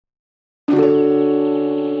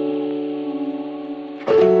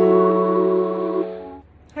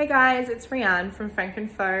Hey guys, it's Rianne from Frank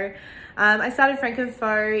 & Foe. I started Frank &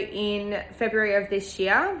 Foe in February of this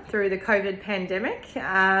year through the COVID pandemic.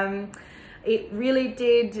 It really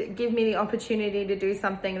did give me the opportunity to do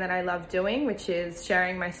something that I love doing, which is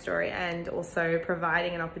sharing my story and also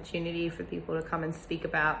providing an opportunity for people to come and speak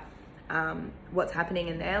about what's happening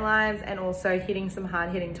in their lives, and also hitting some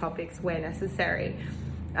hard-hitting topics where necessary.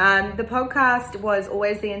 The podcast was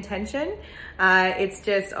always the intention. It's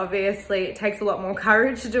just obviously it takes a lot more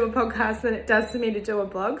courage to do a podcast than it does for me to do a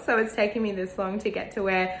blog. So it's taken me this long to get to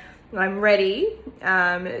where I'm ready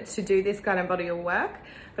to do this kind of body of work.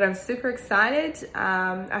 But I'm super excited.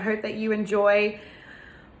 I hope that you enjoy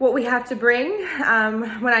what we have to bring.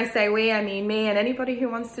 When I say we, I mean me and anybody who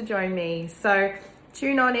wants to join me. So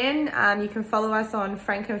tune on in. You can follow us on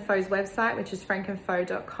Frank & Foe's website, which is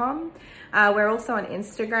frankandfoe.com. We're also on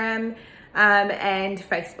Instagram and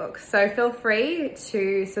Facebook. So feel free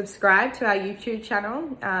to subscribe to our YouTube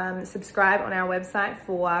channel, subscribe on our website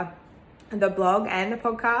for the blog and the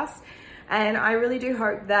podcast. And I really do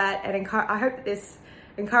hope that, I hope that this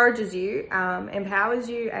encourages you, empowers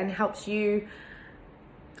you, and helps you,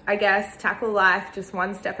 I guess, tackle life just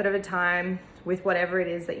one step at a time with whatever it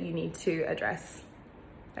is that you need to address.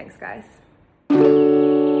 Thanks, guys.